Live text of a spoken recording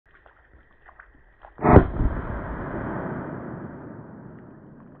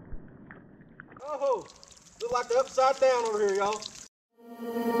the upside down over here, y'all.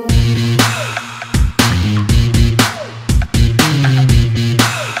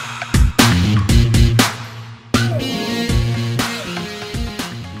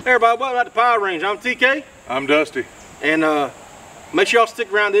 Hey everybody, welcome back to Power Range. I'm TK. I'm Dusty. And make sure y'all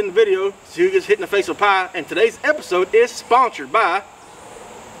stick around in the video to see who gets hit in the face with pie. And today's episode is sponsored by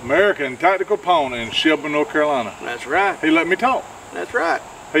American Tactical Pawn in Shelby, North Carolina. That's right. He let me talk. That's right.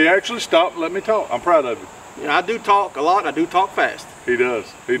 He actually stopped and let me talk. I'm proud of him. You know, I do talk a lot and I do talk fast. He does.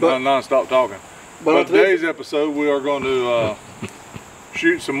 He does non-stop talking. But today's episode, we are going to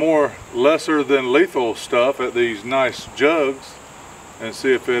shoot some more lesser than lethal stuff at these nice jugs and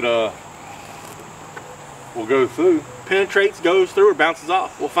see if it will go through. Penetrates, goes through, or bounces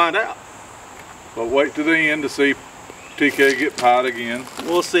off. We'll find out. But wait to the end to see TK get pied again.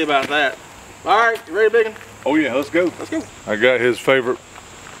 We'll see about that. All right, you ready, Biggin? Oh yeah, let's go. Let's go. I got his favorite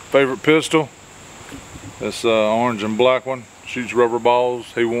pistol. This orange and black one. Shoots rubber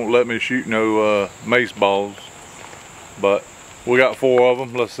balls. He won't let me shoot no mace balls. But we got 4 of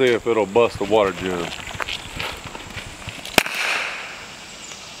them. Let's see if it'll bust the water jug.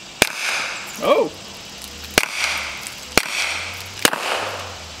 Oh.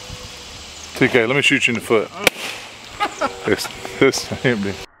 TK, let me shoot you in the foot. This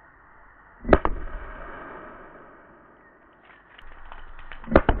empty.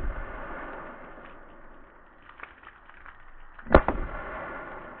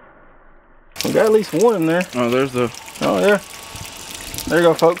 We got at least one in there. Oh, there's the. Oh yeah. There you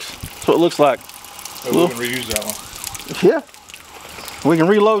go, folks. That's what it looks like. Oh, we can reuse that one. Yeah. We can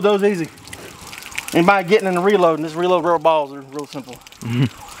reload those easy. Anybody getting in the reload, and just reload rubber balls are real simple.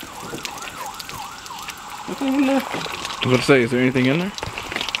 Anything in there? I was about to say, is there anything in there?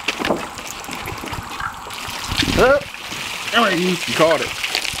 Oh, there you caught it.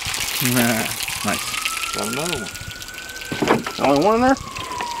 Nice. Got another one. Only one in there?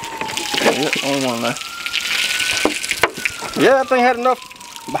 Yeah, only one in there. Yeah, that thing had enough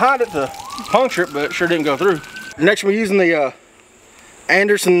behind it to puncture it, but it sure didn't go through. Next, we're using the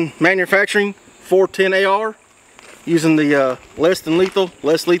Anderson Manufacturing 410 AR. Using the less lethal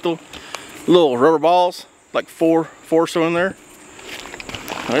little rubber balls, like four or so in there.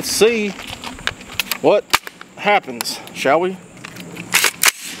 Let's see what happens, shall we?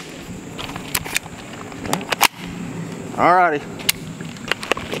 Alrighty.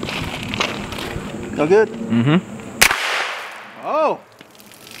 Feel good? Mm-hmm. Oh.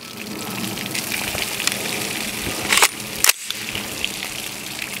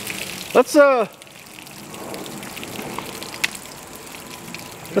 Let's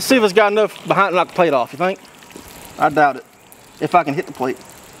see if it's got enough behind to knock the plate off, you think? I doubt it. If I can hit the plate.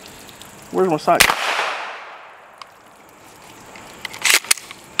 Where's my sight?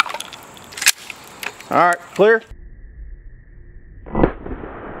 Alright, clear.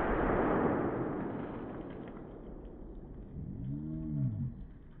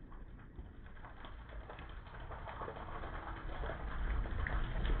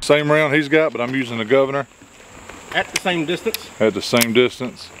 Same round he's got, but I'm using the Governor. At the same distance? At the same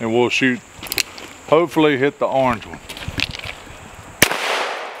distance, and we'll shoot, hopefully hit the orange one.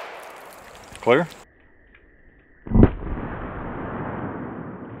 Clear?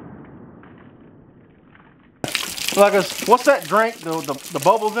 Like what's that drink? The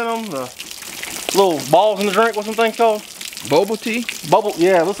bubbles in them? The little balls in the drink? What's them things called? Boba tea? Bubble,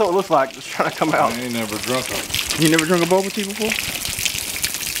 yeah, that's what it looks like. It's trying to come out. I ain't never drunk them. You never drunk a boba tea before?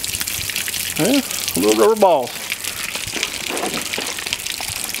 Yeah, little rubber balls.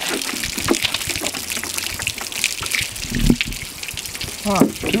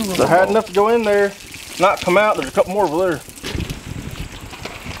 So I had enough to go in there, not come out. There's a couple more over there.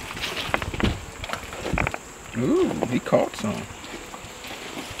 Ooh, he caught some.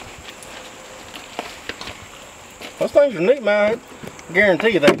 Those things are neat, man. I guarantee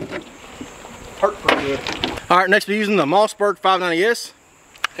you they hurt pretty good. All right, next we're using the Mossberg 590S,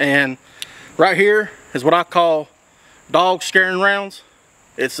 and right here is what I call dog scaring rounds.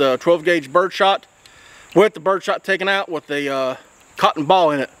 It's a 12 gauge birdshot with the birdshot taken out with a cotton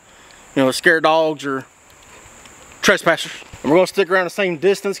ball in it. You know, to scare dogs or trespassers. And we're gonna stick around the same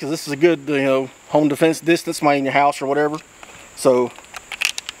distance because this is a good, you know, home defense distance, might in your house or whatever. So,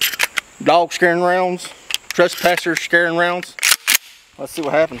 dog scaring rounds, trespasser scaring rounds. Let's see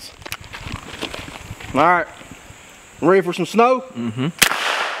what happens. All right, ready for some snow? Mm-hmm.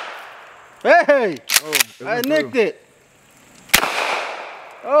 Hey, oh, I nicked it.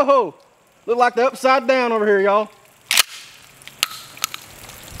 Oh, look like the upside down over here, y'all.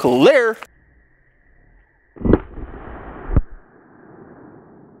 Clear.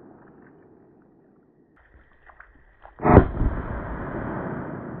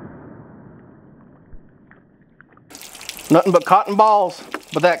 Nothing but cotton balls.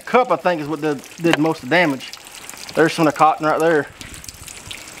 But that cup, I think, is what did most of the damage. There's some of the cotton right there.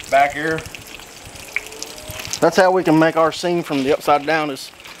 Back here. That's how we can make our seam from the upside down,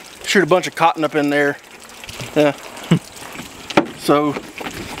 is shoot a bunch of cotton up in there. Yeah. So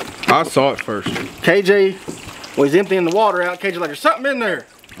I saw it first. KJ was emptying the water out. KJ like, there's something in there.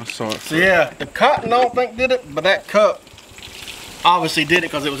 I saw it. So yeah, the cotton I don't think did it, but that cup obviously did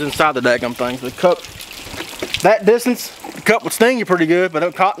it because it was inside the daggum thing. The cup, that distance, the cup would sting you pretty good, but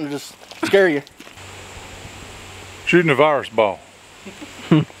that cotton would just scare you. Shooting a virus ball.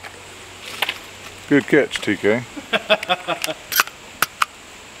 Good catch, TK.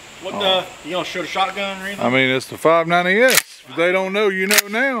 What you gonna shoot a shotgun or anything? I mean, it's the 590S. If they don't know, you know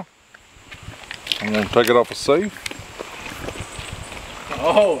now. I'm gonna take it off a safe.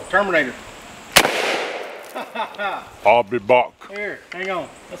 Oh, Terminator. I'll be back. Here, hang on.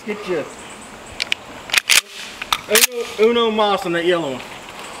 Let's get you Uno Moss on that yellow one.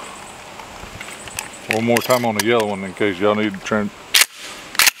 One more time on the yellow one in case y'all need to turn.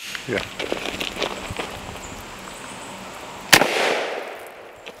 Yeah.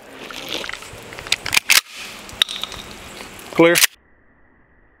 Clear.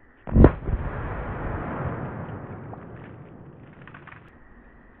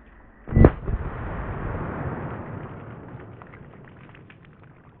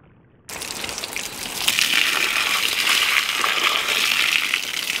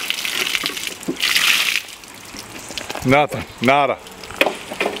 Nothing. Nada.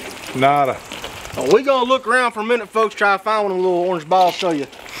 Nada. We're gonna look around for a minute, folks, try to find one of the little orange balls, show you.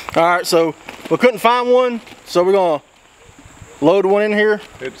 Alright, so we couldn't find one, so we're gonna load one in here.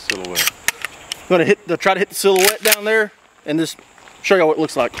 Hit the silhouette. I'm gonna try to hit the silhouette down there and just show y'all what it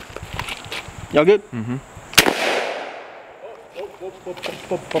looks like. Y'all good? Mm-hmm.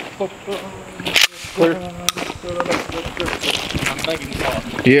 Clear.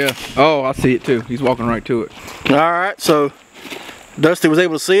 Yeah. Oh, I see it too. He's walking right to it. Alright, so Dusty was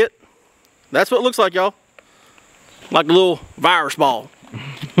able to see it. That's what it looks like, y'all. Like a little virus ball.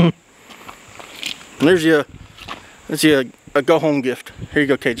 And there's your a go home gift. Here you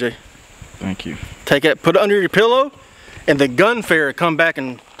go, KJ. Thank you. Take it, put it under your pillow, and the gun fairy come back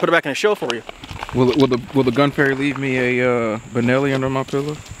and put it back in the shell for you. Will the gun fairy leave me a Benelli under my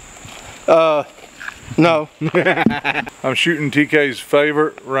pillow? No. I'm shooting TK's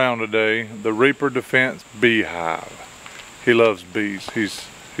favorite round today, the Reaper Defense Beehive. He loves bees. He's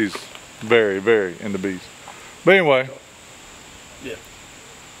very, very into bees. But anyway. Yeah.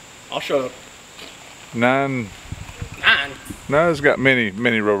 I'll show up. 9. 9? No, it's got many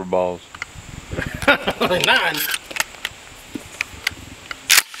rubber balls. 9?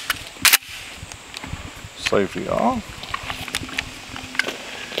 Safety off.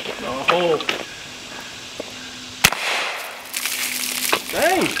 Oh.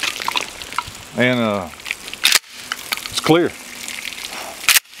 Dang. And it's clear.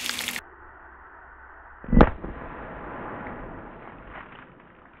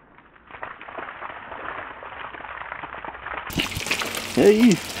 Yeah,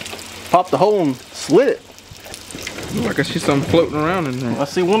 you popped the hole and slit it. Ooh, I can see something floating around in there. I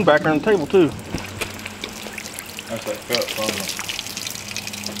see one back there on the table too. That's that cup, probably.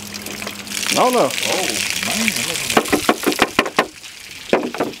 Oh no. Oh man,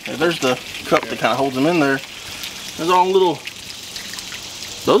 Yeah, there's the cup that kind of holds them in there. There's all little.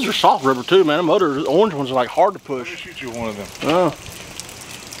 Those are soft rubber too, man. Them other orange ones are like hard to let me push. shoot you one of them. Oh.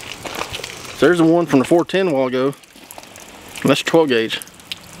 So there's the one from the 410 a while ago. That's 12 gauge.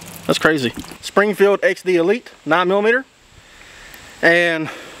 That's crazy. Springfield XD Elite 9mm. And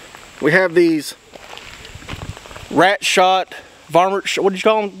we have these rat shot, varmint, what did you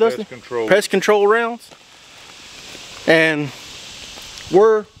call them, Dusty? Pest control. Pest control rounds. And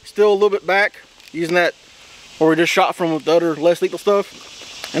we're still a little bit back using that where we just shot from with the other less lethal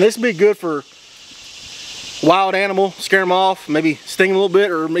stuff. And this would be good for wild animal, scare them off, maybe sting them a little bit,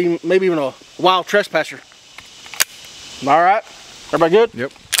 or maybe even a wild trespasser. All right, everybody good?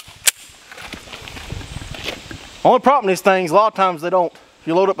 Yep. Only problem with these things, a lot of times they don't, if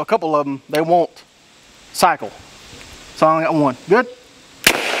you load up a couple of them, they won't cycle. So I only got one. Good?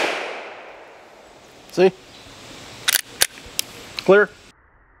 See? Clear?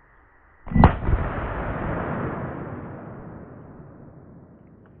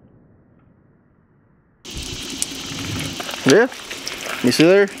 Yeah? You see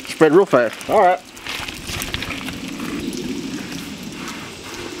there? Spread real fast. All right.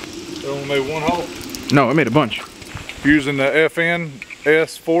 They only made one hole. No, I made a bunch. Using the FN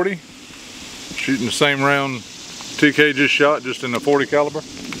S40, shooting the same round TK just shot, just in the 40 caliber.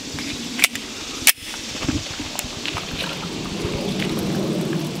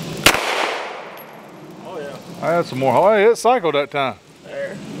 I had some more. Oh, hey, it cycled that time.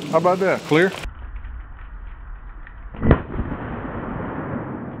 There. How about that? Clear?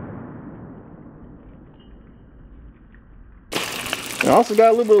 I also got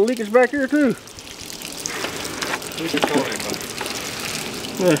a little bit of leakage back here too.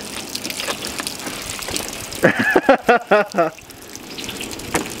 Yeah.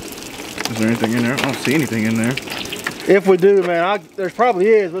 Is there anything in there? I don't see anything in there. If we do, man, there probably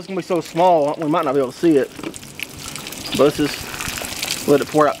is, but it's gonna be so small we might not be able to see it. But let's just let it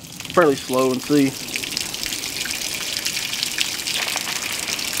pour out fairly slow and see.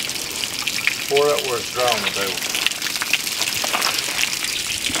 Pour it out where it's dry on the table.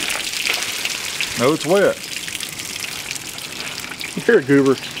 No, it's wet. You're a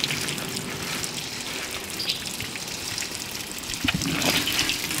goober.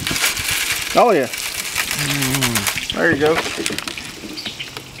 Oh yeah. There you go.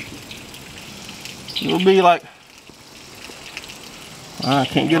 It'll be like, I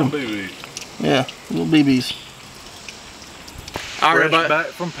can't get them. BBs. Yeah, little BBs. All right, Fresh back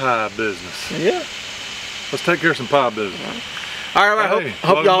from pie business. Yeah. Let's take care of some pie business. All right,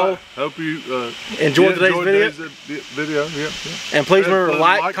 hope y'all hope you enjoyed today's video. Yeah. And please remember to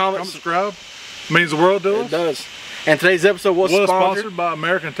like, comment, subscribe. Means the world to us. It does. And today's episode was sponsored by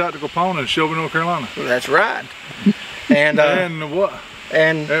American Tactical Pawn in Shelby, North Carolina. That's right. And what?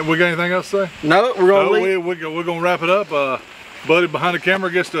 And we got anything else to say? No, we're gonna we're gonna wrap it up. Buddy behind the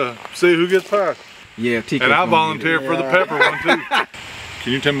camera gets to see who gets pie. Yeah, TK. And I volunteer for the pepper one too.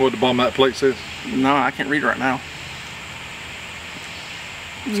 Can you tell me what the bottom of that plate says? No, I can't read right now.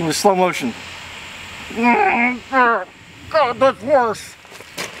 It's gonna be slow motion. God, that's worse.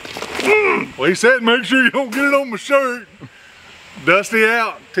 Well, he said make sure you don't get it on my shirt. Dusty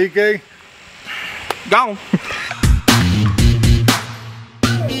out, TK. Gone.